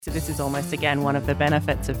So this is almost, again, one of the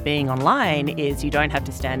benefits of being online is you don't have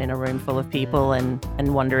to stand in a room full of people and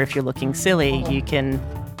wonder if you're looking silly. You can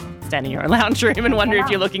stand in your own lounge room and wonder if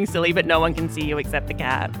you're looking silly, but no one can see you except the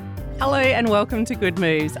cat. Hello and welcome to Good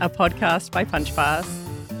Moves, a podcast by Punch Pass.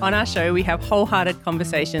 On our show, we have wholehearted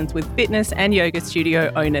conversations with fitness and yoga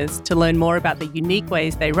studio owners to learn more about the unique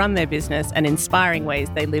ways they run their business and inspiring ways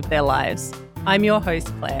they live their lives. I'm your host,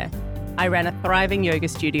 Claire. I ran a thriving yoga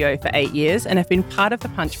studio for 8 years and have been part of the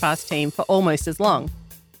Punch Pass team for almost as long.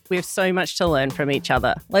 We have so much to learn from each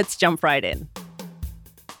other. Let's jump right in.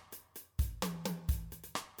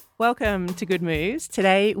 Welcome to Good Moves.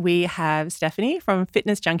 Today we have Stephanie from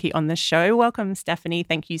Fitness Junkie on the show. Welcome, Stephanie.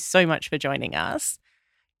 Thank you so much for joining us.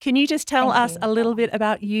 Can you just tell us a little bit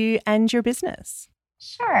about you and your business?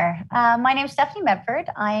 Sure. My name is Stephanie Medford.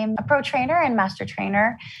 I'm a pro trainer and master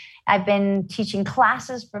trainer. I've been teaching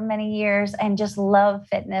classes for many years and just love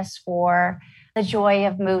fitness for the joy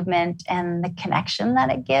of movement and the connection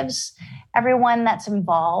that it gives everyone that's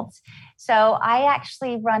involved. So I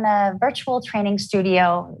actually run a virtual training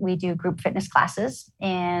studio. We do group fitness classes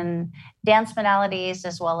in dance modalities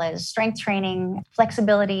as well as strength training,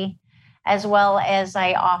 flexibility, as well as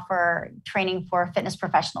I offer training for fitness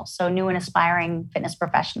professionals. So new and aspiring fitness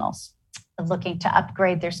professionals looking to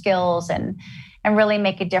upgrade their skills and really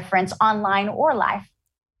make a difference online or live.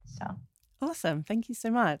 So awesome. Thank you so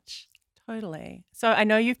much. Totally. So I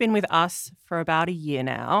know you've been with us for about a year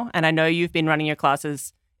now, and I know you've been running your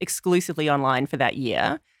classes exclusively online for that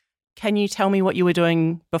year. Can you tell me what you were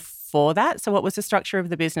doing before that? So what was the structure of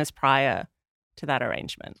the business prior to that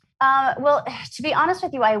arrangement? Well, to be honest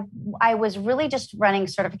with you, I was really just running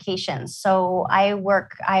certifications. So I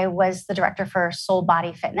was the director for Soul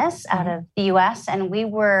Body Fitness out of the US, and we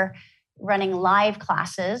were running live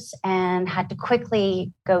classes and had to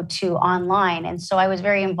quickly go to online. And so I was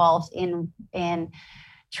very involved in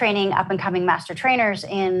training up and coming master trainers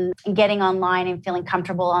in getting online and feeling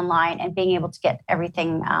comfortable online and being able to get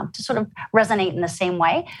everything to sort of resonate in the same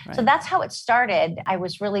way. Right. So that's how it started. I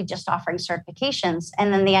was really just offering certifications.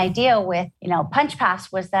 And then the idea with, Punch Pass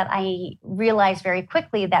was that I realized very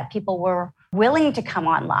quickly that people were willing to come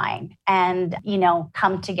online and,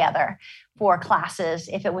 come together for classes.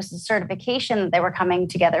 If it was a certification that they were coming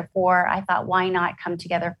together for, I thought, why not come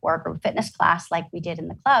together for a group fitness class like we did in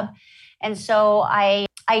the club? And so I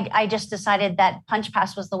just decided that Punch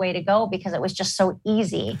Pass was the way to go because it was just so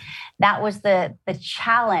easy. That was the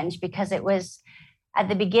challenge, because it was at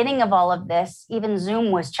the beginning of all of this, even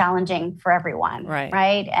Zoom was challenging for everyone,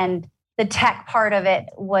 right? And the tech part of it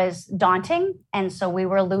was daunting. And so we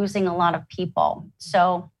were losing a lot of people.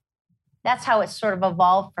 So that's how it sort of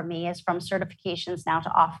evolved for me, is from certifications now to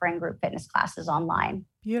offering group fitness classes online.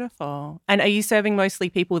 Beautiful. And are you serving mostly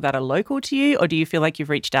people that are local to you, or do you feel like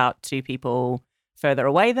you've reached out to people further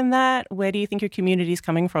away than that? Where do you think your community is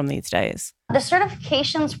coming from these days? The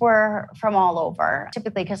certifications were from all over,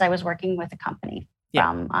 typically because I was working with a company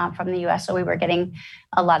from the US. So we were getting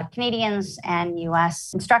a lot of Canadians and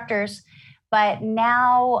US instructors. But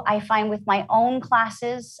now I find with my own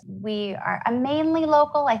classes, we are mainly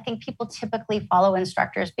local. I think people typically follow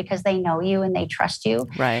instructors because they know you and they trust you.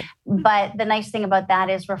 Right. But the nice thing about that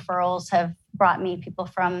is referrals have brought me people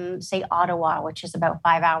from, say, Ottawa, which is about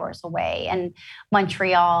 5 hours away, and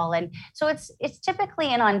Montreal. And so it's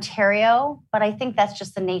typically in Ontario, but I think that's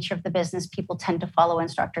just the nature of the business. People tend to follow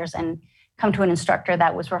instructors and come to an instructor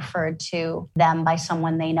that was referred to them by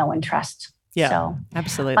someone they know and trust. Yeah, so,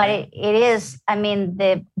 absolutely. But it is,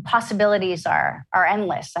 the possibilities are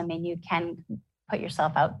endless. You can put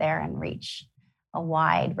yourself out there and reach a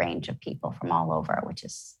wide range of people from all over, which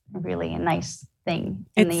is really a nice thing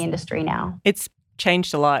in the industry now. It's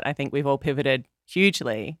changed a lot. I think we've all pivoted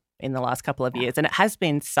hugely in the last couple of years, and it has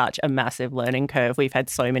been such a massive learning curve. We've had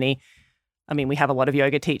so many, we have a lot of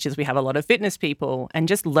yoga teachers, we have a lot of fitness people, and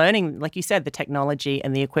just learning, like you said, the technology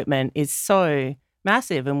and the equipment is so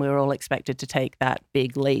massive, and we're all expected to take that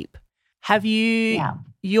big leap. Have you,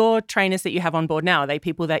 your trainers that you have on board now, are they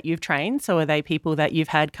people that you've trained? So are they people that you've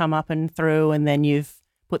had come up and through and then you've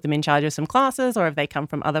put them in charge of some classes, or have they come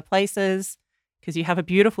from other places? Because you have a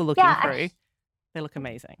beautiful looking crew. They look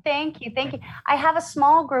amazing. Thank you. I have a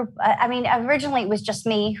small group. Originally it was just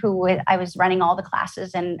me I was running all the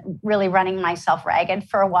classes and really running myself ragged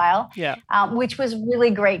for a while, which was really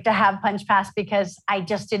great to have Punch Pass because I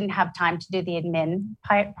just didn't have time to do the admin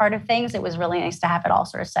part of things. It was really nice to have it all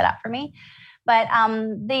sort of set up for me. But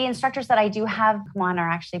the instructors that I do have come on are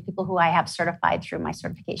actually people who I have certified through my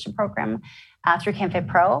certification program through CanFit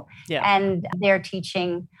Pro. Yeah. And they're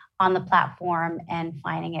teaching on the platform and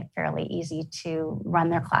finding it fairly easy to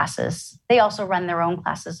run their classes. They also run their own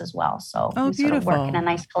classes as well. So we sort of work in a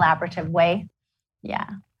nice collaborative way. Yeah.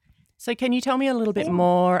 So can you tell me a little bit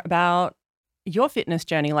more about your fitness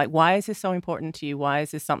journey? Like, why is this so important to you? Why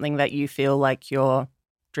is this something that you feel like you're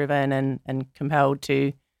driven and compelled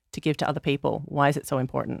to give to other people? Why is it so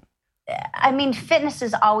important? I mean, fitness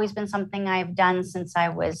has always been something I've done since I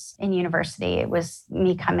was in university. It was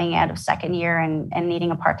me coming out of second year and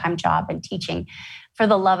needing a part-time job and teaching for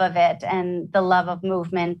the love of it and the love of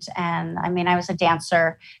movement. And I mean, I was a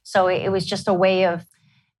dancer. So it was just a way of,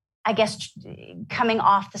 I guess, coming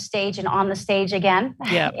off the stage and on the stage again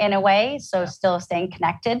in a way. So still staying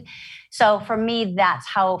connected. So for me, that's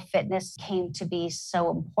how fitness came to be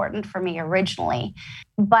so important for me originally.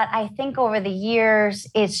 But I think over the years,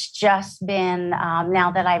 it's just been,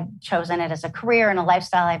 now that I've chosen it as a career and a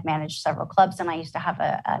lifestyle, I've managed several clubs and I used to have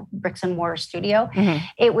a bricks and mortar studio. Mm-hmm.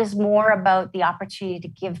 It was more about the opportunity to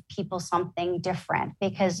give people something different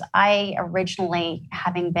because I originally,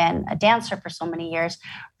 having been a dancer for so many years,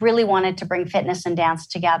 really wanted to bring fitness and dance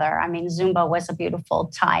together. I mean, Zumba was a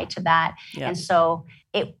beautiful tie to that. Yeah. And so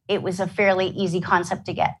it was a fairly easy concept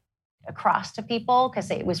to get across to people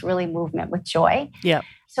because it was really movement with joy. Yeah.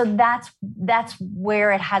 So that's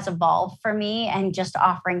where it has evolved for me, and just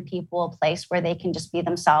offering people a place where they can just be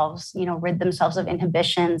themselves, rid themselves of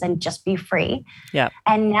inhibitions and just be free. Yeah.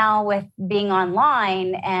 And now with being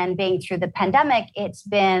online and being through the pandemic, it's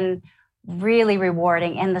been really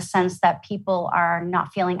rewarding in the sense that people are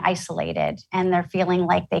not feeling isolated and they're feeling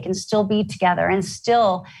like they can still be together and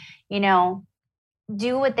still,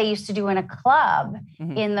 do what they used to do in a club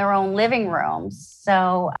in their own living rooms.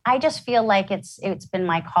 So I just feel like it's been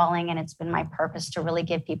my calling and it's been my purpose to really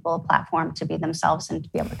give people a platform to be themselves and to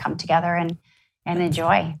be able to come together and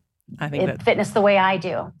enjoy fitness the way I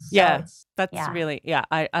do. So really,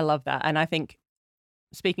 I love that. And I think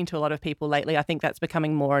speaking to a lot of people lately, I think that's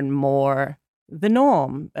becoming more and more the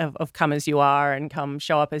norm of come as you are and come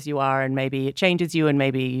show up as you are, and maybe it changes you and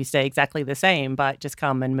maybe you stay exactly the same, but just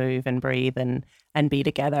come and move and breathe and be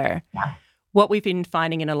together. Yeah. What we've been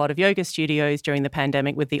finding in a lot of yoga studios during the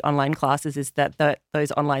pandemic with the online classes is that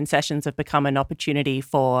those online sessions have become an opportunity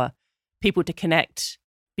for people to connect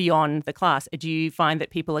beyond the class. Do you find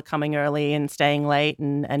that people are coming early and staying late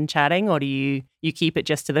and chatting, or do you keep it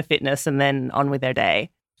just to the fitness and then on with their day?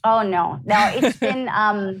 Oh, no, it's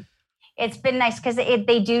been... It's been nice because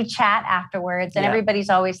they do chat afterwards and everybody's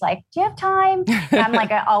always like, do you have time? And I'm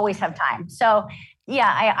like, I always have time. So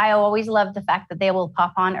I always love the fact that they will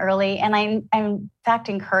pop on early. And I in fact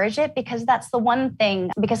encourage it because that's the one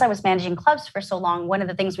thing, because I was managing clubs for so long, one of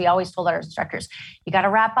the things we always told our instructors, you got to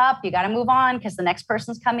wrap up, you got to move on because the next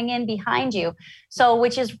person's coming in behind you. So,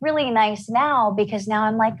 which is really nice now because now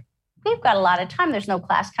I'm like, we've got a lot of time. There's no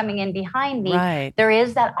class coming in behind me. Right. There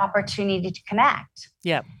is that opportunity to connect.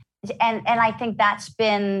 Yeah. And I think that's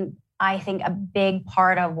been, a big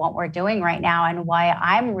part of what we're doing right now and why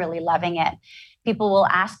I'm really loving it. People will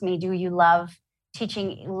ask me, do you love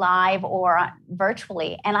teaching live or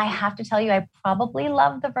virtually? And I have to tell you, I probably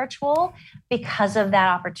love the virtual because of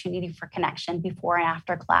that opportunity for connection before and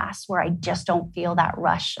after class, where I just don't feel that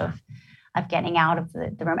rush of getting out of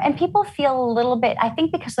the room. And people feel a little bit, I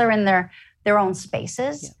think because they're in their own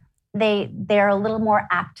spaces, they're a little more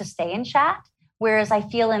apt to stay and chat. Whereas I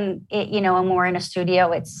feel in it, when we're in a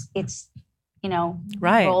studio, it's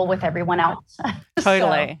roll with everyone else.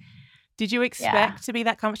 Totally. So, did you expect to be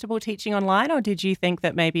that comfortable teaching online, or did you think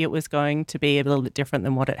that maybe it was going to be a little bit different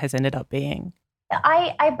than what it has ended up being?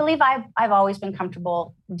 I believe I've always been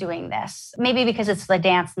comfortable doing this. Maybe because it's the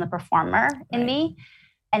dance and the performer in me.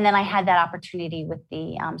 And then I had that opportunity with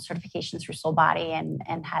the certification through Soul Body and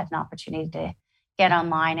had an opportunity to get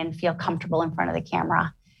online and feel comfortable in front of the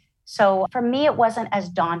camera. So for me, it wasn't as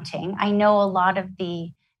daunting. I know a lot of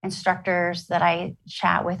the instructors that I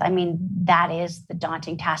chat with, that is the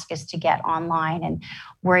daunting task, is to get online and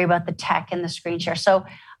worry about the tech and the screen share. So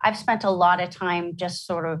I've spent a lot of time just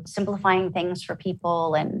sort of simplifying things for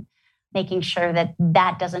people and making sure that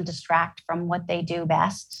doesn't distract from what they do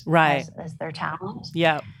best as their talent.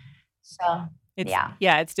 Yeah. So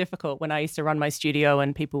it's difficult. When I used to run my studio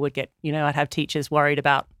and people would get, I'd have teachers worried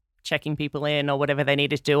about checking people in or whatever they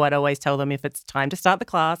needed to do, I'd always tell them, if it's time to start the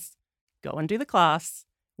class, go and do the class.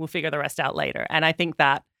 We'll figure the rest out later. And I think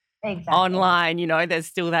that online, there's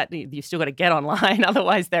still that, you've still got to get online.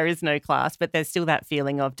 Otherwise there is no class, but there's still that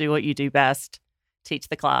feeling of do what you do best, teach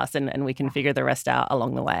the class, and we can figure the rest out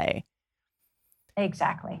along the way.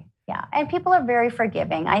 Exactly. Yeah. And people are very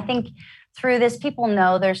forgiving. I think through this, people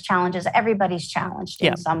know there's challenges. Everybody's challenged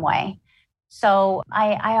in some way. So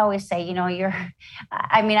I always say,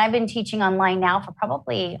 I've been teaching online now for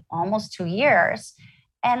probably almost 2 years.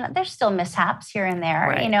 And there's still mishaps here and there,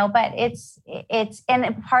 Right. but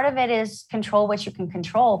and part of it is control what you can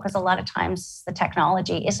control, because a lot of times the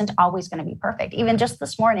technology isn't always going to be perfect. Even just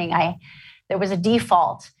this morning, there was a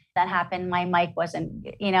default that happened. My mic wasn't,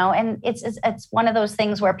 and it's one of those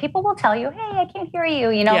things where people will tell you, hey, I can't hear you,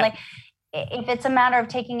 like if it's a matter of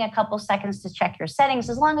taking a couple seconds to check your settings,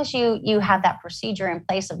 as long as you have that procedure in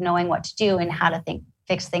place of knowing what to do and how to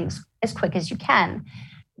fix things as quick as you can,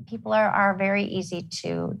 people are very easy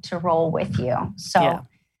to roll with you. So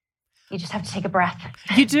you just have to take a breath.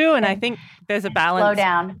 You do. And I think there's a balance. Slow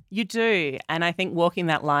down. You do. And I think walking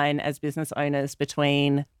that line as business owners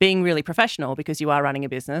between being really professional, because you are running a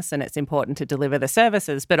business and it's important to deliver the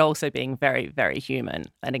services, but also being very, very human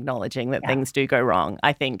and acknowledging that things do go wrong.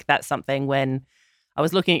 I think that's something. When I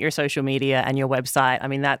was looking at your social media and your website, I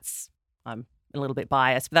mean, I'm a little bit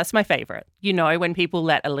biased, but that's my favorite. When people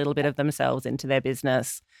let a little bit of themselves into their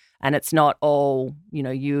business, and it's not all,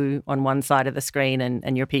 you on one side of the screen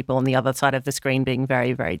and your people on the other side of the screen being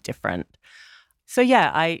very, very different. So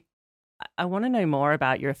I want to know more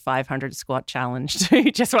about your 500 squat challenge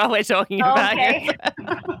too, just while we're talking about it.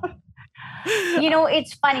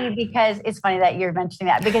 It's funny that you're mentioning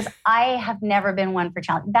that, because I have never been one for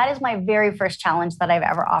challenge. That is my very first challenge that I've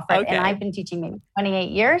ever offered. Okay. And I've been teaching maybe 28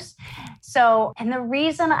 years. So, and the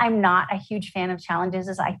reason I'm not a huge fan of challenges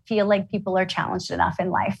is I feel like people are challenged enough in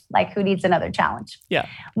life. Like, who needs another challenge? Yeah.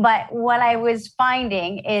 But what I was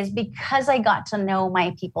finding is, because I got to know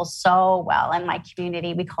my people so well, and my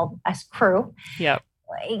community, we call us crew. Yeah.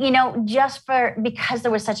 Because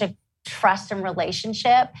there was such a trust and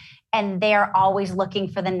relationship, and they're always looking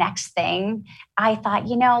for the next thing, I thought,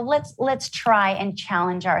 let's try and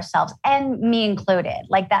challenge ourselves, and me included.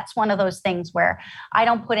 Like, that's one of those things where I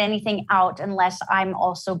don't put anything out unless I'm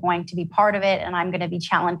also going to be part of it, and I'm going to be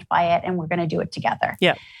challenged by it, and we're going to do it together.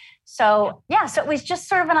 Yeah. So it was just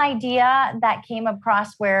sort of an idea that came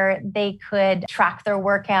across where they could track their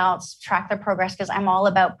workouts, track their progress, because I'm all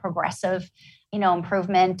about progressive,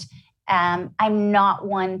 improvement. I'm not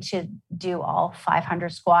one to do all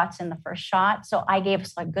 500 squats in the first shot. So I gave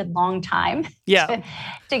us a good long time to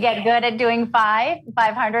get good at doing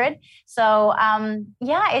 500. So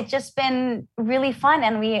it's just been really fun.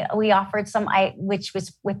 And we offered which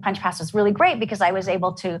was with Punch Pass was really great, because I was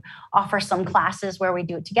able to offer some classes where we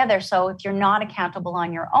do it together. So if you're not accountable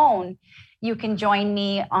on your own, you can join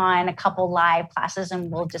me on a couple live classes and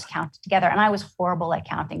we'll just count it together. And I was horrible at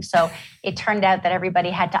counting. So it turned out that everybody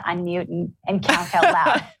had to unmute and count out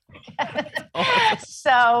loud.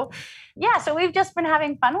 So we've just been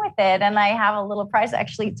having fun with it. And I have a little prize.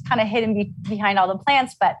 Actually, it's kind of hidden behind all the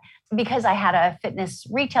plants, but because I had a fitness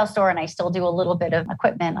retail store and I still do a little bit of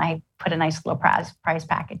equipment, I put a nice little prize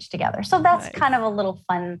package together. So that's kind of a little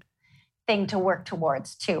fun thing to work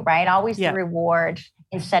towards too, right? Always the reward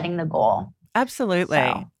in setting the goal. Absolutely.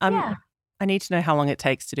 So, I need to know how long it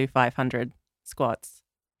takes to do 500 squats,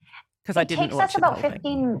 because I didn't watch it. It takes us about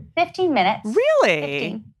 15 minutes.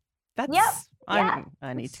 Really? 15.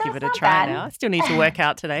 I need to give it a try now. I still need to work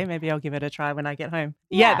out today. Maybe I'll give it a try when I get home.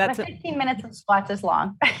 That's 15 minutes of squats is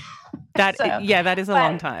long. That is a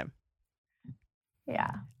long time.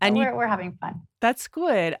 Yeah. And we're having fun. That's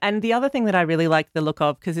good. And the other thing that I really like the look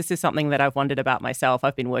of, because this is something that I've wondered about myself.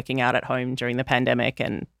 I've been working out at home during the pandemic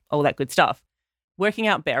and all that good stuff. Working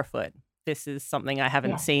out barefoot. This is something I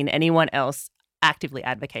haven't seen anyone else actively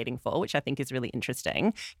advocating for, which I think is really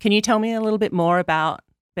interesting. Can you tell me a little bit more about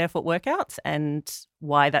barefoot workouts and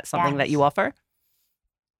why that's something that you offer?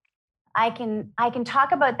 I can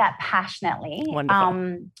talk about that passionately.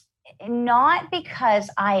 Wonderful. Not because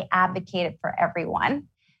I advocate it for everyone.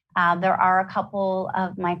 There are a couple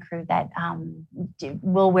of my crew that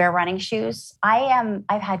will wear running shoes. I've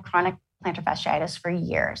had chronic plantar fasciitis for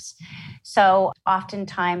years. So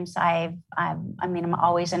oftentimes I'm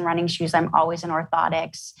always in running shoes. I'm always in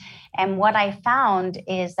orthotics. And what I found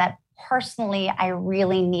is that personally, I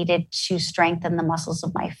really needed to strengthen the muscles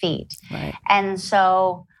of my feet. Right. And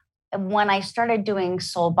so when I started doing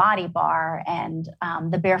soul body bar and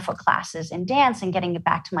the barefoot classes in dance and getting it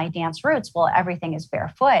back to my dance roots, well, everything is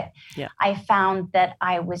barefoot. Yeah. I found that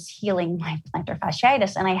I was healing my plantar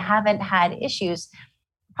fasciitis, and I haven't had issues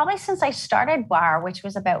probably since I started bar, which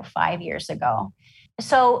was about 5 years ago.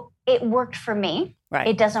 So it worked for me. Right.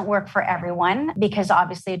 It doesn't work for everyone, because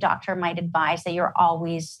obviously a doctor might advise that you're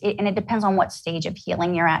always, and it depends on what stage of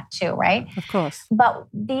healing you're at too, right? Of course. But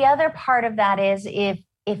the other part of that is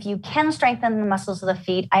if you can strengthen the muscles of the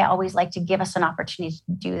feet, I always like to give us an opportunity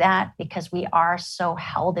to do that, because we are so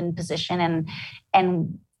held in position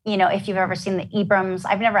and if you've ever seen the Ibrams,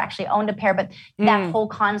 I've never actually owned a pair, but that whole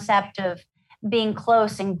concept of being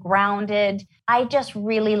close and grounded. I just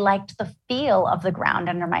really liked the feel of the ground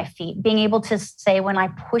under my feet. Being able to say when I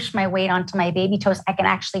push my weight onto my baby toes, I can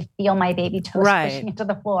actually feel my baby toes pushing into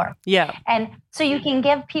the floor. Yeah. And so you can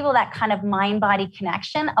give people that kind of mind-body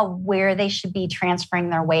connection of where they should be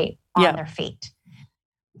transferring their weight on their feet.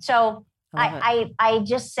 So I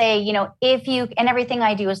just say, if you, and everything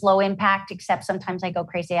I do is low impact, except sometimes I go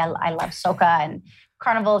crazy. I love soca and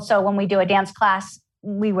carnival. So when we do a dance class,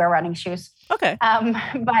 we wear running shoes. Okay.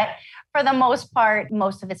 But for the most part,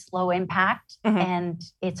 most of it's low impact, and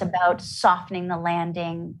it's about softening the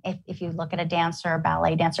landing. If you look at a dancer, a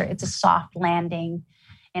ballet dancer, it's a soft landing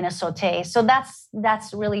in a sauté. So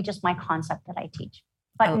that's really just my concept that I teach,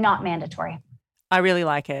 but not mandatory. I really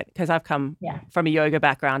like it because I've come from a yoga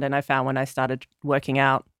background, and I found when I started working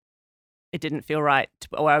out, it didn't feel right.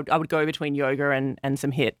 Or I would go between yoga and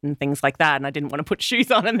some HIIT and things like that, and I didn't want to put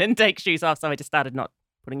shoes on and then take shoes off, so I just started not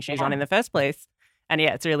putting shoes on in the first place. And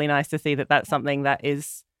it's really nice to see that that's something that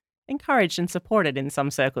is encouraged and supported in some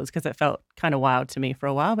circles, because it felt kind of wild to me for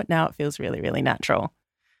a while, but now it feels really, really natural.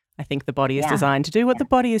 I think the body is designed to do what the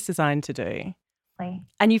body is designed to do.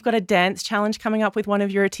 And you've got a dance challenge coming up with one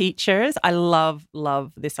of your teachers. I love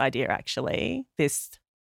this idea, actually. This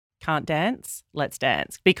can't dance, let's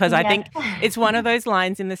dance. Because I think it's one of those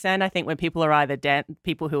lines in the sand, I think, when people are either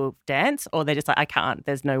people who dance, or they're just like, I can't,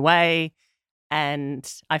 there's no way. And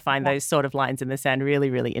I find those sort of lines in the sand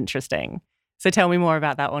really, really interesting. So tell me more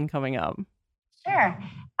about that one coming up. Sure.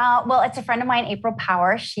 Well, it's a friend of mine, April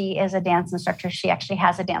Power. She is a dance instructor. She actually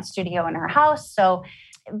has a dance studio in her house. So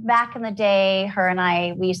back in the day, her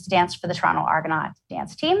and we used to dance for the Toronto Argonaut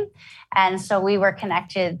dance team. And so we were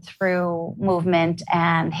connected through movement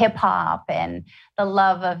and hip hop and the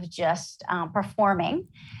love of just performing.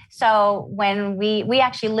 So when we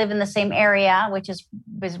actually live in the same area, which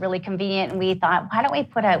was really convenient, and we thought, why don't we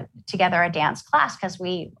put together a dance class? Because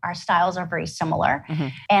our styles are very similar.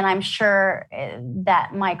 And I'm sure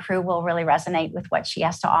that my crew will really resonate with what she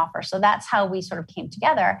has to offer. So that's how we sort of came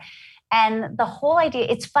together. And the whole idea,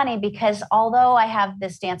 it's funny because although I have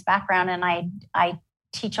this dance background and I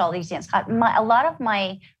teach all these dance classes, a lot of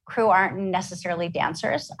my crew aren't necessarily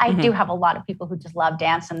dancers. I do have a lot of people who just love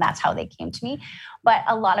dance, and that's how they came to me. But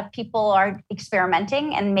a lot of people are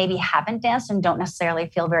experimenting and maybe haven't danced and don't necessarily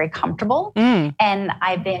feel very comfortable. And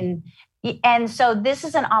so this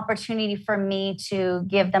is an opportunity for me to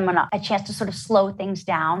give them a chance to sort of slow things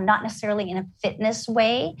down, not necessarily in a fitness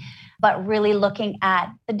way, but really looking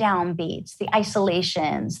at the downbeats, the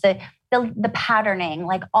isolations, the patterning,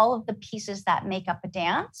 like all of the pieces that make up a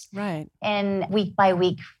dance. Right. And week by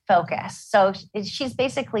week focus. So she's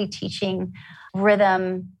basically teaching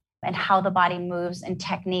rhythm and how the body moves and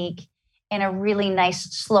technique in a really nice,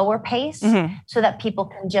 slower pace so that people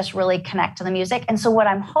can just really connect to the music. And so what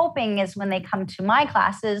I'm hoping is when they come to my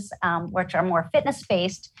classes, which are more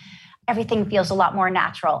fitness-based, everything feels a lot more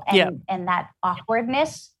natural and that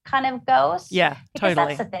awkwardness kind of goes. Yeah, because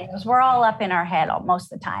totally. That's the thing, is we're all up in our head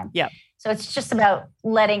most of the time. Yeah. So it's just about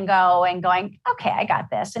letting go and going, okay, I got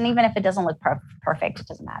this. And even if it doesn't look perfect, it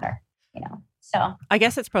doesn't matter, So I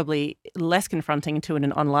guess it's probably less confronting to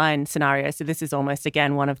an online scenario. So this is almost,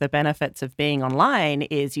 again, one of the benefits of being online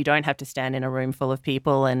is you don't have to stand in a room full of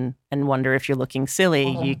people and wonder if you're looking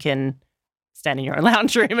silly. You can stand in your own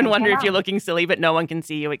lounge room and wonder if you're looking silly, but no one can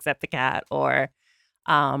see you except the cat. Or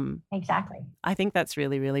exactly. I think that's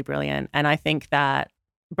really, really brilliant. And I think that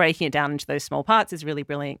breaking it down into those small parts is really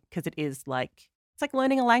brilliant, because it's like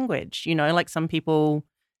learning a language, like some people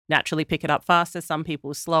naturally pick it up faster, some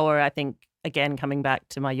people slower. I think, again, coming back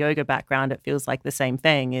to my yoga background, it feels like the same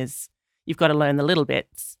thing, is you've got to learn the little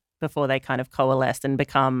bits before they kind of coalesce and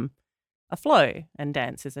become a flow, and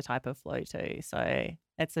dance is a type of flow too. So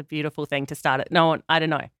it's a beautiful thing to start it. No, I don't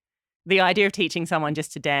know. The idea of teaching someone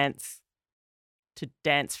just to dance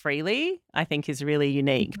freely, I think is really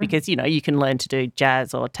unique because, you can learn to do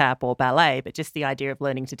jazz or tap or ballet, but just the idea of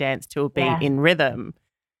learning to dance to a beat in rhythm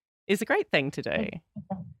is a great thing to do.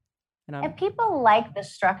 And people like the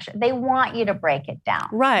structure. They want you to break it down.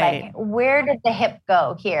 Right. Like, where did the hip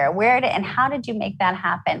go here? And how did you make that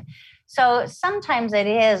happen? So sometimes it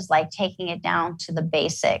is like taking it down to the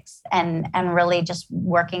basics and really just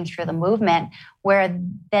working through the movement, where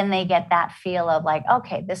then they get that feel of like,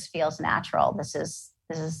 okay, this feels natural. This is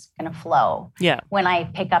going to flow. Yeah. When I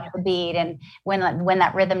pick up the beat, and when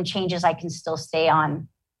that rhythm changes, I can still stay on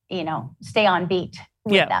beat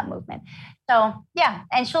with that movement. So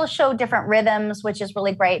and she'll show different rhythms, which is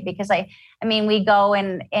really great because we go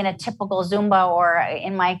in a typical Zumba, or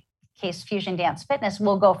in my case, fusion dance fitness,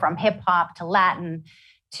 we'll go from hip hop to Latin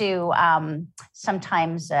to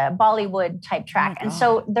sometimes Bollywood type track. Oh, and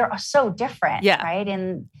so they're so different, Yeah. right?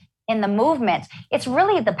 In the movements, it's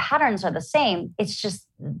really the patterns are the same. It's just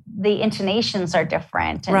the intonations are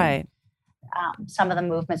different. And, Right. some of the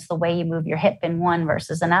movements, the way you move your hip in one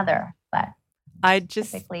versus another, but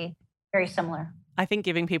typically very similar. I think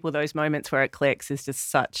giving people those moments where it clicks is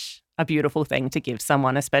just such a beautiful thing to give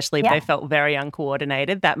someone, especially if they felt very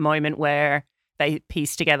uncoordinated. That moment where they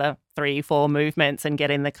piece together 3-4 movements and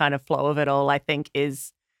get in the kind of flow of it all, I think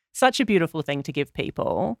is such a beautiful thing to give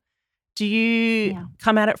people. Do you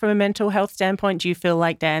come at it from a mental health standpoint? Do you feel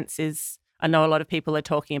like dance is, I know a lot of people are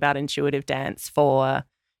talking about intuitive dance for,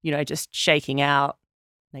 just shaking out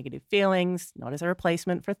negative feelings, not as a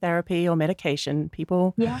replacement for therapy or medication,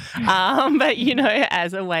 people. Yeah. But,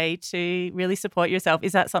 as a way to really support yourself.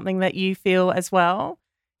 Is that something that you feel as well?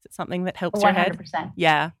 Is it something that helps your head? 100%.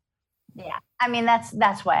 Yeah. Yeah. I mean,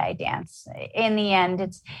 that's why I dance. In the end,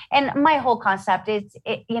 and my whole concept is,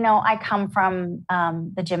 I come from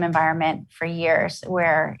the gym environment for years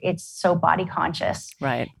where it's so body conscious.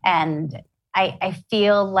 Right. And I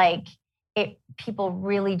feel like people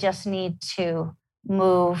really just need to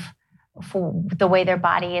move for the way their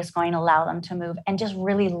body is going to allow them to move and just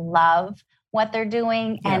really love what they're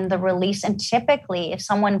doing and the release. And typically, if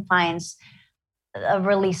someone finds a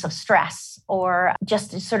release of stress or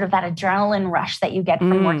just sort of that adrenaline rush that you get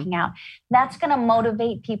from working out, that's going to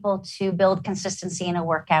motivate people to build consistency in a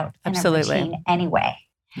workout and a routine anyway.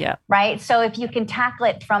 Yeah. Right. So if you can tackle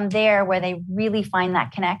it from there where they really find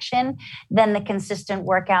that connection, then the consistent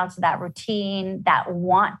workouts, that routine, that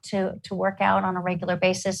want to work out on a regular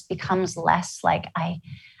basis becomes less like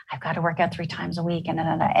I've got to work out 3 times a week and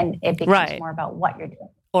it becomes more about what you're doing.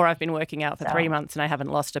 Or I've been working out for 3 months and I haven't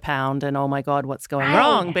lost a pound and oh my God, what's going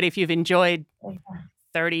wrong? But if you've enjoyed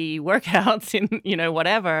 30 workouts in,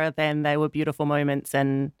 whatever, then they were beautiful moments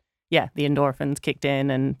and the endorphins kicked in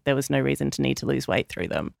and there was no reason to need to lose weight through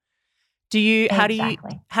them. How do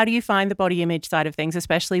you find the body image side of things,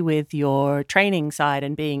 especially with your training side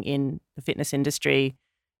and being in the fitness industry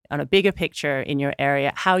on a bigger picture in your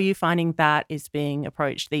area? How are you finding that is being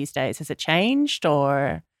approached these days? Has it changed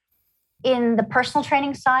or? In the personal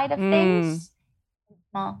training side of things,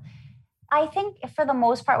 well, I think for the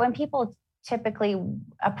most part, when people typically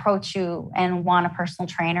approach you and want a personal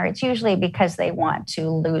trainer, it's usually because they want to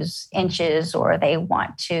lose inches or they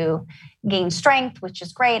want to gain strength, which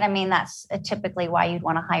is great. I mean, that's typically why you'd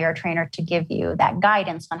want to hire a trainer to give you that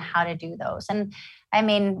guidance on how to do those. And I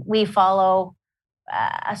mean, we follow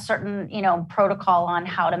a certain, protocol on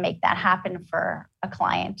how to make that happen for a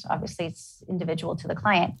client. Obviously, it's individual to the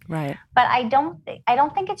client. Right. But I don't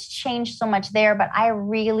think it's changed so much there, but I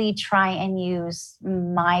really try and use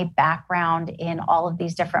my background in all of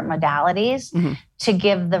these different modalities to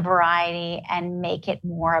give the variety and make it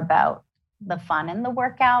more about the fun in the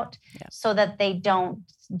workout so that they don't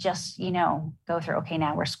just, go through, okay,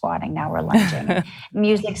 now we're squatting, now we're lunging.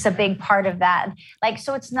 Music's a big part of that.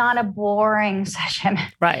 So it's not a boring session.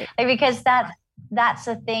 Right. Because that's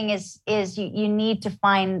the thing is you need to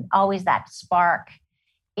find always that spark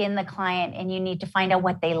in the client and you need to find out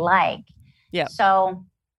what they like. Yeah. So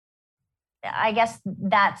I guess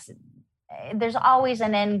there's always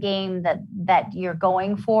an end game that you're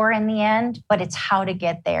going for in the end, but it's how to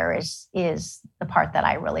get there is the part that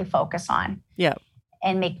I really focus on. Yeah.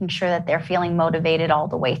 And making sure that they're feeling motivated all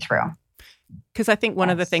the way through. Because I think one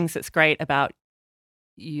of the things that's great about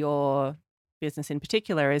your business in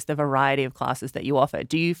particular is the variety of classes that you offer.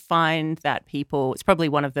 Do you find that it's probably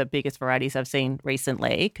one of the biggest varieties I've seen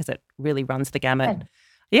recently because it really runs the gamut. Good.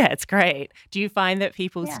 Yeah, it's great. Do you find that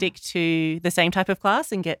people stick to the same type of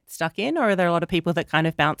class and get stuck in, or are there a lot of people that kind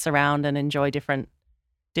of bounce around and enjoy different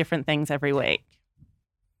things every week?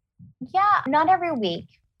 Yeah, not every week.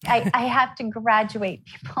 I have to graduate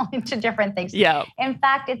people into different things. Yeah. In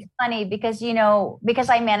fact, it's funny because, because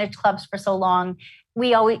I managed clubs for so long,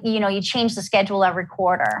 we always, you change the schedule every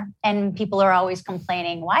quarter and people are always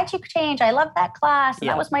complaining, why'd you change? I love that class. And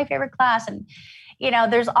that was my favorite class. And,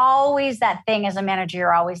 there's always that thing as a manager,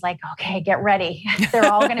 you're always like, okay, get ready.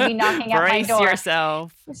 They're all going to be knocking at my door. Brace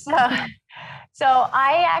yourself. So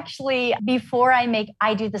I actually, before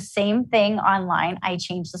I do the same thing online. I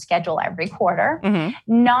change the schedule every quarter,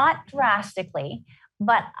 not drastically,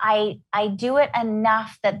 but I do it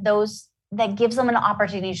enough that gives them an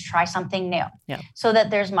opportunity to try something new. Yeah. So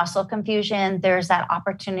that there's muscle confusion, there's that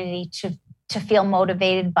opportunity to feel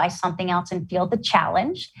motivated by something else and feel the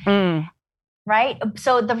challenge. right?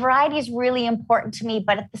 So the variety is really important to me,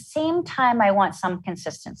 but at the same time, I want some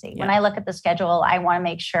consistency. Yeah. When I look at the schedule, I want to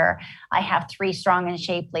make sure I have 3 strong and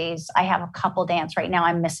shapelys. I have a couple dance right now.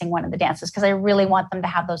 I'm missing one of the dances because I really want them to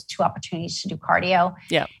have those 2 opportunities to do cardio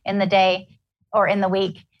in the day or in the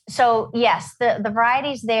week. So yes, the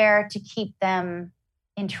variety's there to keep them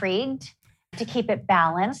intrigued, to keep it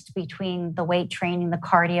balanced between the weight training, the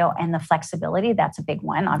cardio, and the flexibility. That's a big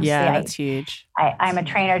one. Obviously, that's huge. I'm a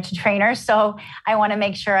trainer to trainer, so I want to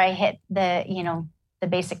make sure I hit the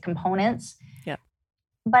basic components. Yeah.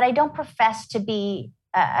 But I don't profess to be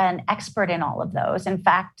an expert in all of those. In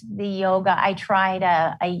fact, the yoga, I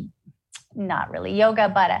tried not really yoga,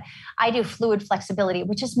 but I do fluid flexibility,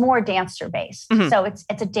 which is more dancer based. Mm-hmm. So it's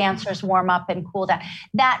a dancer's warm up and cool down.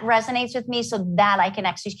 That resonates with me so that I can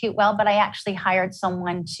execute well, but I actually hired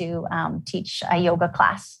someone to teach a yoga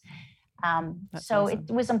class. So awesome.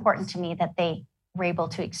 It was important to me that they were able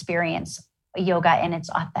to experience yoga in its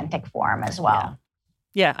authentic form as well.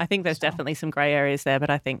 Yeah, I think there's definitely some gray areas there, but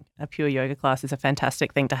I think a pure yoga class is a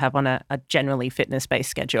fantastic thing to have on a generally fitness-based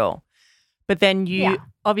schedule. But then you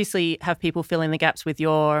obviously have people fill in the gaps with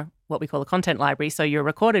your, what we call a content library, so your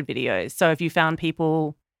recorded videos. So have you found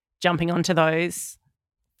people jumping onto those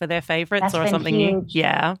for their favorites or something huge. new?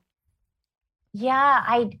 Yeah. Yeah,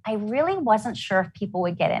 I really wasn't sure if people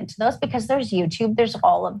would get into those because there's YouTube. There's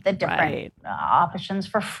all of the different options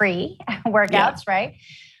for free workouts, right?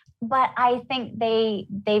 But I think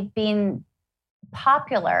they've been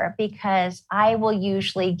popular because I will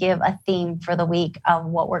usually give a theme for the week of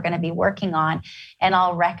what we're going to be working on, and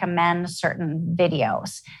I'll recommend certain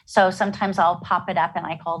videos. So sometimes I'll pop it up and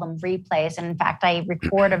I call them replays. And in fact, I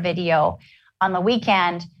record a video on the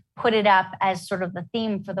weekend, put it up as sort of the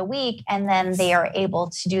theme for the week, and then they are able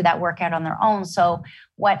to do that workout on their own. So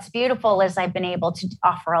what's beautiful is I've been able to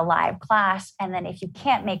offer a live class. And then if you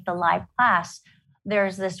can't make the live class,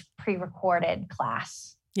 there's this pre-recorded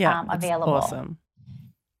class available. Awesome.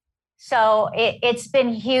 So it's been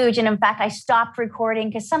huge. And in fact, I stopped recording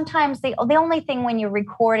because sometimes the only thing when you're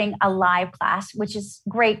recording a live class, which is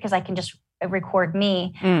great because I can just record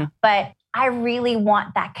me, but I really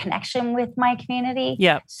want that connection with my community.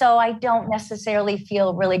 Yeah. So I don't necessarily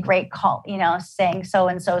feel really great saying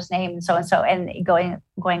so-and-so's name and so-and-so and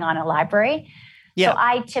going on a library. Yeah. So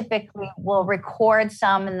I typically will record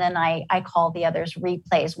some and then I call the others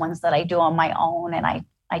replays, ones that I do on my own, and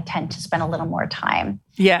I tend to spend a little more time.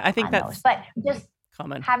 Yeah, I think that's those. But just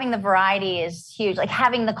common. Having the variety is huge. Like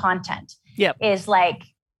having the content is like,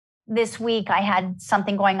 this week I had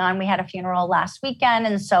something going on. We had a funeral last weekend.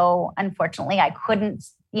 And so unfortunately I couldn't,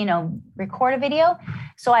 record a video.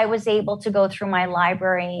 So I was able to go through my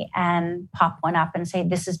library and pop one up and say,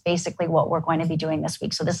 this is basically what we're going to be doing this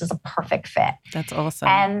week. So this is a perfect fit. That's awesome.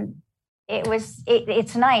 And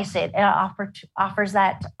it's nice. It offers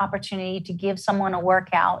that opportunity to give someone a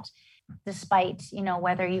workout despite,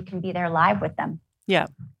 whether you can be there live with them. Yeah.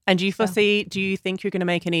 And do you think you're going to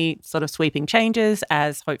make any sort of sweeping changes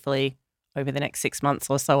as hopefully over the next 6 months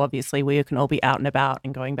or so, obviously we can all be out and about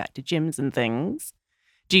and going back to gyms and things.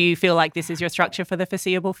 Do you feel like this is your structure for the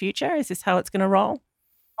foreseeable future? Is this how it's going to roll?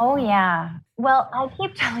 Oh, yeah. Well,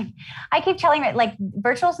 I keep telling it like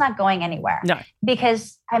virtual is not going anywhere. No.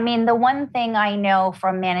 Because the one thing I know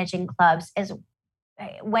from managing clubs is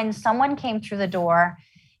when someone came through the door,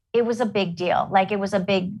 it was a big deal. Like it was a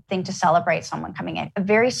big thing to celebrate someone coming in. A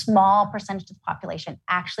very small percentage of the population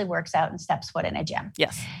actually works out and steps foot in a gym.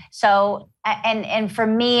 Yes. So, and for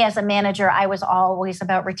me as a manager, I was always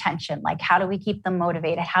about retention. Like, how do we keep them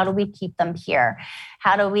motivated? How do we keep them here?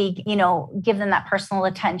 How do we, give them that personal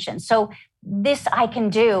attention? So this I can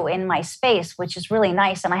do in my space, which is really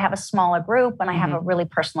nice. And I have a smaller group and I have a really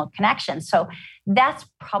personal connection. So that's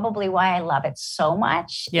probably why I love it so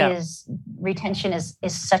much is retention is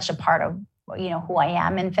such a part of, who I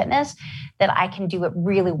am in fitness that I can do it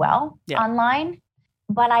really well online.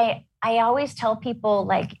 But I always tell people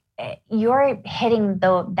like, you're hitting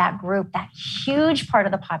that group, that huge part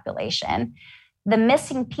of the population, the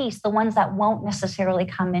missing piece, the ones that won't necessarily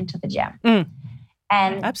come into the gym.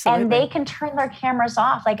 And they can turn their cameras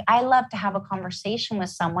off. Like I love to have a conversation with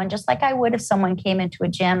someone, just like I would if someone came into a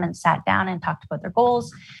gym and sat down and talked about their goals.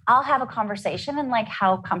 I'll have a conversation and like,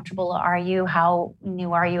 how comfortable are you? How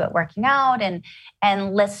new are you at working out?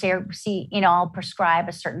 And let's see, I'll prescribe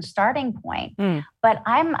a certain starting point. But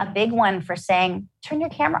I'm a big one for saying, turn your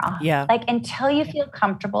camera off. Yeah. Like until you feel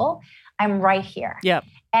comfortable, I'm right here. Yeah.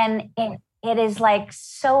 And it is like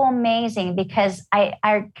so amazing because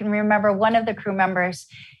I can remember one of the crew members,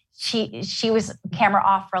 she was camera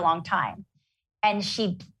off for a long time. And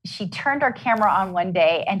she turned our camera on one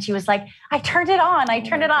day and she was like, I turned it on.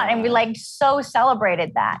 And we like so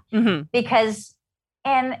celebrated that because,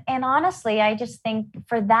 and honestly, I just think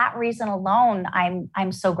for that reason alone,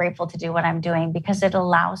 I'm so grateful to do what I'm doing because it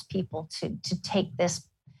allows people to take this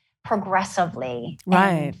progressively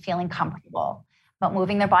and feeling comfortable about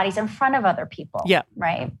moving their bodies in front of other people. Yeah.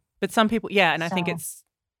 Right. But some people, and I think it's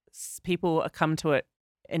people come to it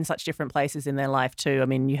in such different places in their life too. I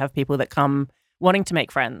mean, you have people that come wanting to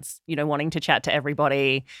make friends, wanting to chat to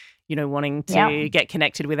everybody, wanting to get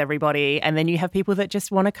connected with everybody. And then you have people that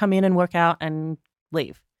just want to come in and work out and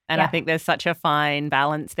leave. And I think there's such a fine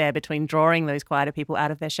balance there between drawing those quieter people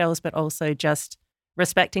out of their shells, but also just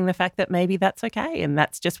respecting the fact that maybe that's okay and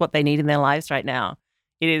that's just what they need in their lives right now.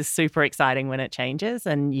 It is super exciting when it changes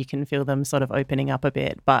and you can feel them sort of opening up a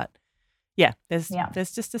bit. But there's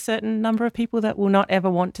just a certain number of people that will not ever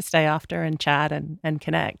want to stay after and chat and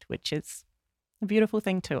connect, which is a beautiful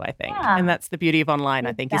thing too, I think. And that's the beauty of online,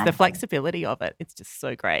 I think, is the flexibility of it. It's just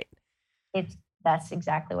so great. That's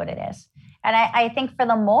exactly what it is. And I think for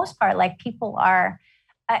the most part, like people are,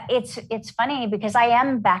 it's funny because I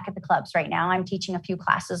am back at the clubs right now. I'm teaching a few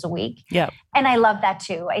classes a week. Yeah. And I love that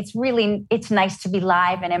too. It's nice to be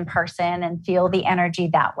live and in person and feel the energy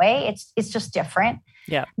that way. It's just different.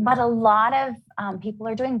 Yeah. But a lot of people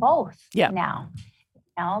are doing both now.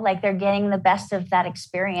 Like they're getting the best of that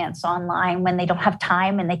experience online when they don't have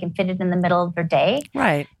time and they can fit it in the middle of their day.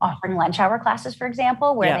 Right. Offering lunch hour classes, for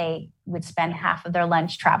example, where they would spend half of their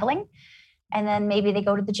lunch traveling. And then maybe they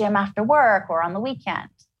go to the gym after work or on the weekend.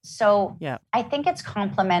 So I think it's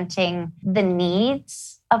complementing the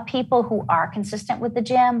needs of people who are consistent with the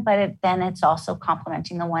gym, but then it's also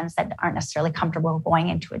complementing the ones that aren't necessarily comfortable going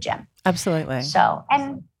into a gym. Absolutely. So,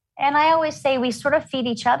 and I always say we sort of feed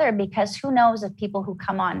each other because who knows if people who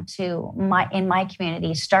come on to in my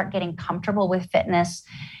community start getting comfortable with fitness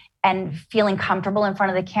and feeling comfortable in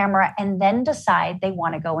front of the camera and then decide they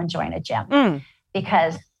want to go and join a gym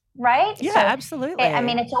because, right? Yeah, so absolutely.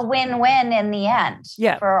 It's a win-win in the end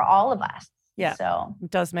for all of us. Yeah. So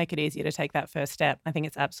it does make it easier to take that first step. I think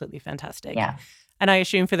it's absolutely fantastic. Yeah. And I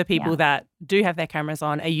assume for the people that do have their cameras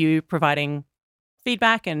on, are you providing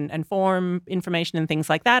feedback and forum information and things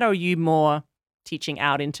like that? Or are you more teaching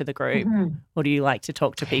out into the group? Or do you like to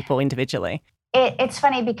talk to people individually? It's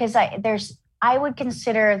funny because I would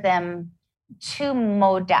consider them two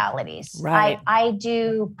modalities. Right. I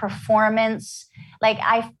do performance. Like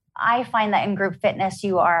I find that in group fitness,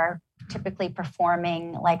 you are typically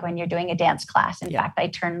performing like when you're doing a dance class. In fact, I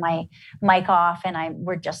turn my mic off and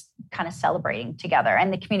we're just kind of celebrating together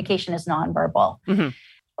and the communication is nonverbal.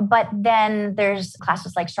 But then there's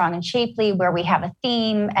classes like Strong and Shapely where we have a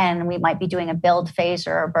theme and we might be doing a build phase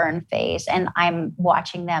or a burn phase and I'm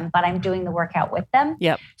watching them, but I'm doing the workout with them.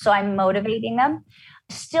 Yep. So I'm motivating them.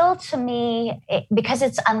 Still to me, because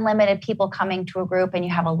it's unlimited people coming to a group and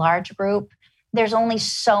you have a large group, there's only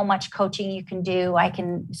so much coaching you can do. I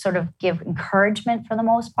can sort of give encouragement for the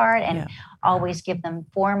most part and always give them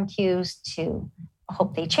form cues to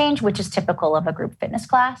hope they change, which is typical of a group fitness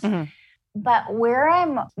class. But where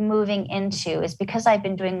I'm moving into is because I've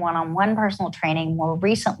been doing one-on-one personal training more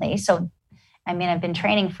recently. So, I mean, I've been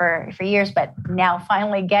training for years, but now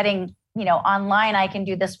finally getting, online, I can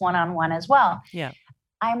do this one-on-one as well. Yeah.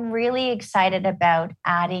 I'm really excited about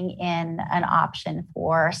adding in an option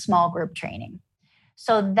for small group training.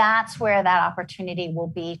 So that's where that opportunity will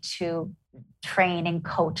be to train and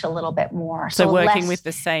coach a little bit more. So working with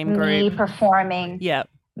the same group. Me performing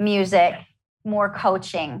music, more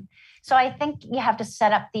coaching. So I think you have to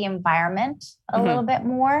set up the environment a little bit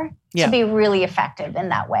more to be really effective in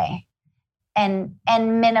that way. And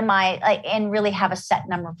minimize and really have a set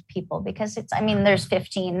number of people because there's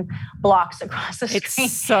 15 blocks across the street.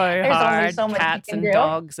 It's so there's hard. Only so much Cats you can and do.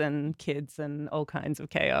 dogs and kids and all kinds of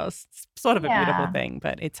chaos. It's sort of a beautiful thing,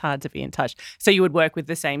 but it's hard to be in touch. So you would work with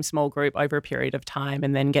the same small group over a period of time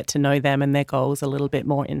and then get to know them and their goals a little bit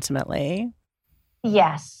more intimately.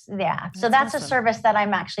 Yes. Yeah. So that's awesome. A service that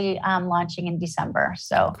I'm actually launching in December.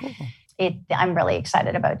 So cool. I'm really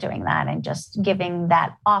excited about doing that and just giving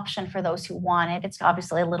that option for those who want it. It's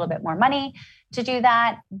obviously a little bit more money to do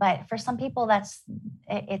that, but for some people,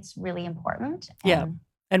 it's really important. And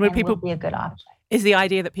would people will be a good option? Is the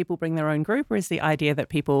idea that people bring their own group, or is the idea that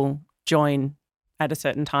people join at a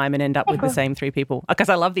certain time and end up with the same 3 people? Because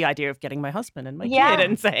I love the idea of getting my husband and my kid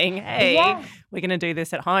and saying, hey, we're going to do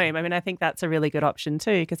this at home. I mean, I think that's a really good option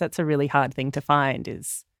too, because that's a really hard thing to find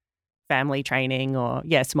is family training or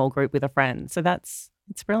small group with a friend. So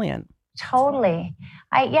it's brilliant. Totally.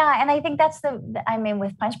 And I think that's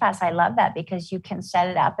with Punch Pass, I love that because you can set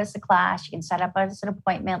it up as a class, you can set up as an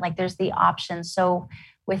appointment, like there's the option. So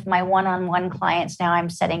with my one-on-one clients now, I'm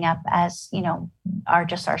setting up as, our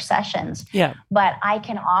sessions. Yeah. But I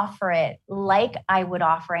can offer it like I would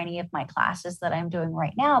offer any of my classes that I'm doing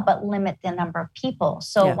right now, but limit the number of people.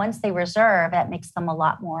 So once they reserve, that makes them a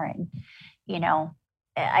lot more,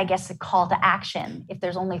 I guess a call to action. If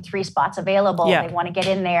there's only 3 spots available, they want to get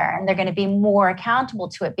in there and they're going to be more accountable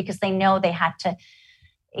to it because they know they had to,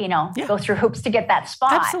 go through hoops to get that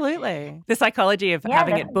spot. Absolutely. The psychology of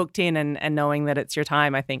having it booked in and knowing that it's your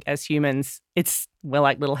time, I think as humans, we're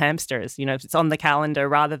like little hamsters. If it's on the calendar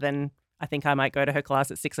rather than, I think I might go to her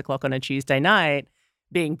class at 6:00 on a Tuesday night,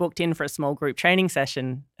 being booked in for a small group training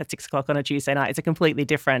session at 6:00 on a Tuesday night, it's a completely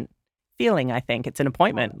different feeling, I think. It's an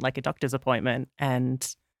appointment, like a doctor's appointment. And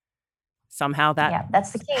somehow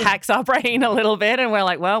that's the key. Hacks our brain a little bit. And we're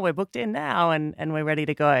like, well, we're booked in now and we're ready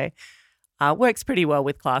to go. Works pretty well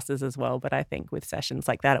with classes as well. But I think with sessions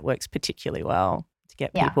like that, it works particularly well to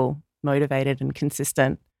get people motivated and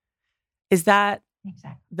consistent. Is that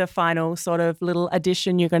the final sort of little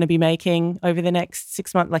addition you're going to be making over the next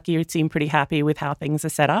 6 months? Like you seem pretty happy with how things are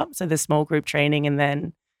set up. So the small group training and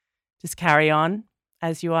then just carry on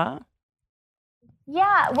as you are?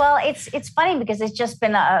 Yeah, well, it's funny because it's just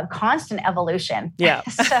been a constant evolution. Yeah.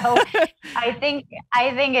 So I think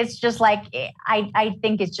it's just like I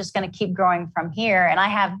think it's just going to keep growing from here. And I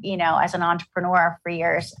have, as an entrepreneur for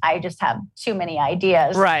years, I just have too many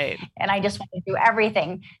ideas. Right. And I just want to do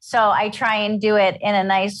everything. So I try and do it in a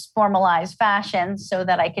nice formalized fashion so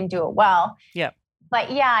that I can do it well. Yeah. But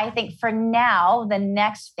I think for now, the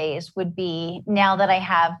next phase would be, now that I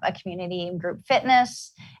have a community in group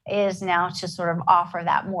fitness, is now to sort of offer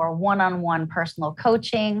that more one-on-one personal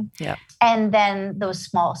coaching. Yeah. And then those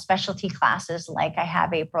small specialty classes, like I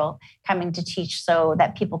have April coming to teach so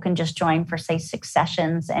that people can just join for, say, 6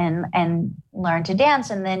 sessions and learn to dance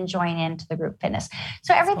and then join into the group fitness.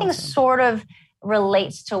 So everything sort of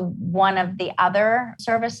relates to one of the other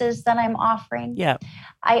services that I'm offering. Yeah.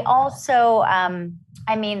 I also,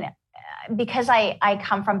 because I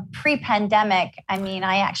come from pre-pandemic,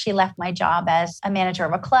 I actually left my job as a manager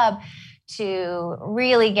of a club to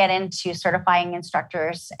really get into certifying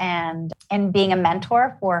instructors and being a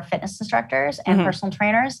mentor for fitness instructors and personal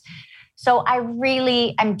trainers. So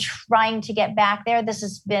I'm trying to get back there. This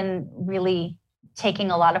has been really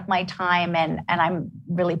taking a lot of my time and I'm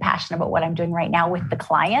really passionate about what I'm doing right now with the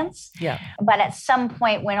clients. Yeah. But at some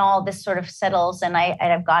point when all this sort of settles and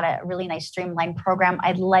I've got a really nice streamlined program,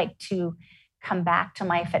 I'd like to come back to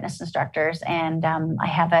my fitness instructors. And I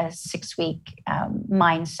have a 6-week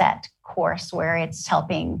mindset course where it's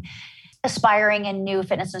helping aspiring and new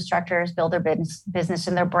fitness instructors build their business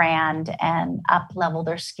and their brand and up-level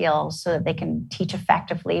their skills so that they can teach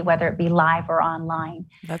effectively, whether it be live or online.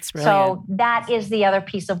 That's brilliant. So that is the other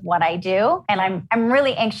piece of what I do. And I'm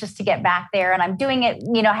really anxious to get back there. And I'm doing it,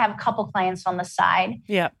 I have a couple clients on the side.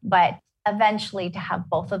 Yeah. But eventually to have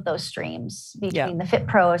both of those streams between the fit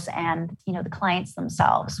pros and, the clients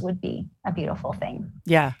themselves would be a beautiful thing.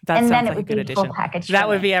 Yeah. That sounds like a good addition. Full package. That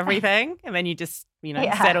would be everything. And then you just,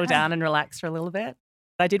 settle down and relax for a little bit.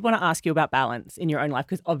 I did want to ask you about balance in your own life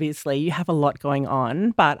because obviously you have a lot going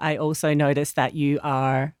on, but I also noticed that you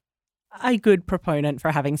are a good proponent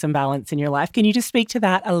for having some balance in your life. Can you just speak to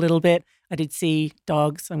that a little bit? I did see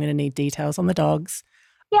dogs. I'm going to need details on the dogs.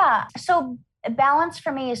 Yeah. So balance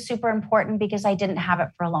for me is super important because I didn't have it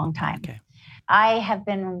for a long time. Okay. I have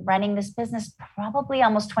been running this business probably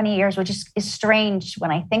almost 20 years, which is strange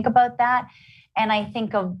when I think about that. And I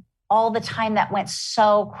think of all the time that went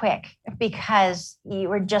so quick because you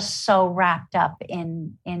were just so wrapped up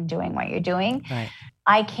in doing what you're doing. Right.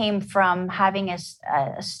 I came from having a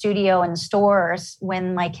studio and stores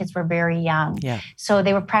when my kids were very young. Yeah. So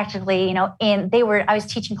they were practically, I was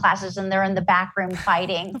teaching classes and they're in the back room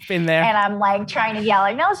fighting. I've been there. And I'm like trying to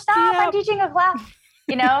yell, no, stop, I'm teaching a class.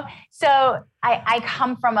 So I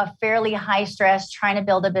come from a fairly high stress, trying to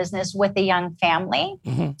build a business with a young family.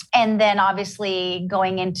 Mm-hmm. And then obviously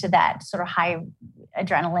going into that sort of high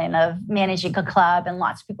adrenaline of managing a club and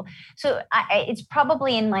lots of people. So it's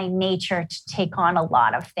probably in my nature to take on a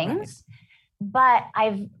lot of things, but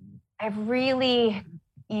I've really,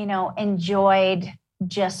 enjoyed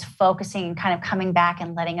just focusing and kind of coming back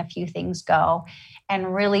and letting a few things go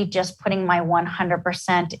and really just putting my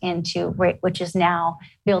 100% into which is now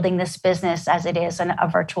building this business as it is a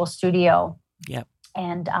virtual studio. Yep.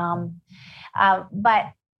 And, but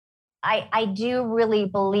I do really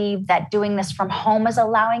believe that doing this from home is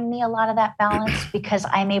allowing me a lot of that balance because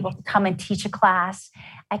I'm able to come and teach a class.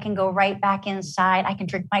 I can go right back inside. I can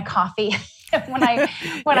drink my coffee when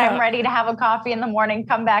I'm ready to have a coffee in the morning,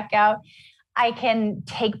 come back out. I can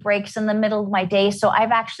take breaks in the middle of my day. So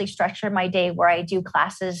I've actually structured my day where I do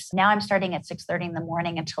classes. Now I'm starting at 6:30 in the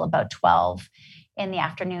morning until about 12 in the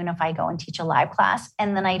afternoon if I go and teach a live class.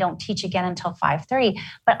 And then I don't teach again until 5:30.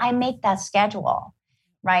 But I make that schedule,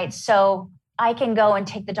 right? So I can go and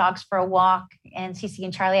take the dogs for a walk. And Cece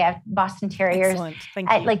and Charlie, I have Boston Terriers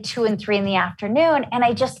at like 2 and 3 in the afternoon. And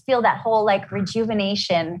I just feel that whole like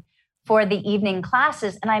rejuvenation for the evening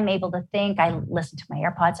classes. And I'm able to think. I listen to my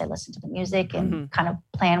AirPods, I listen to the music and kind of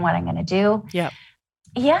plan what I'm going to do. Yeah.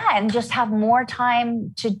 Yeah. And just have more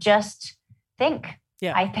time to just think.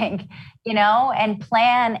 Yeah. I think, and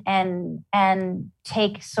plan and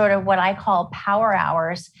take sort of what I call power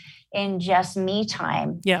hours in just me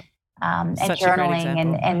time. Yeah. And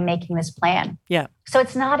journaling and making this plan. Yeah. So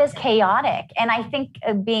it's not as chaotic. And I think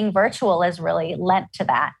being virtual has really lent to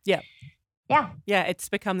that. Yeah. Yeah. Yeah. It's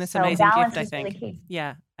become this amazing gift, I think. Really key.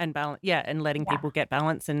 Yeah. And balance. Yeah. And letting people get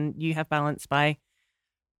balance, and you have balance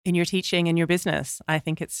in your teaching and your business. I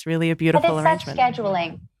think it's really a beautiful arrangement. That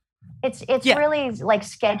scheduling. It's really like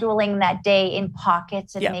scheduling that day in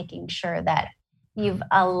pockets and making sure that you've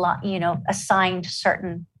assigned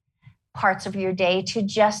certain parts of your day to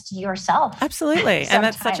just yourself. Absolutely. And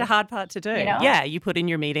that's such a hard part to do. Yeah. You put in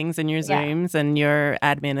your meetings and your Zooms and your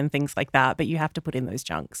admin and things like that, but you have to put in those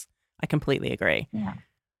chunks. I completely agree. Yeah.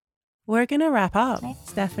 We're going to wrap up,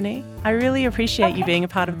 Stephanie. I really appreciate you being a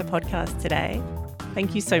part of the podcast today.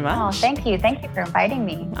 Thank you so much. Oh, thank you. Thank you for inviting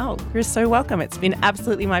me. Oh, you're so welcome. It's been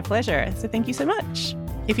absolutely my pleasure. So thank you so much.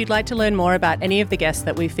 If you'd like to learn more about any of the guests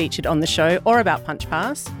that we've featured on the show or about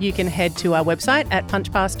PunchPass, you can head to our website at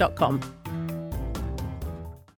punchpass.com.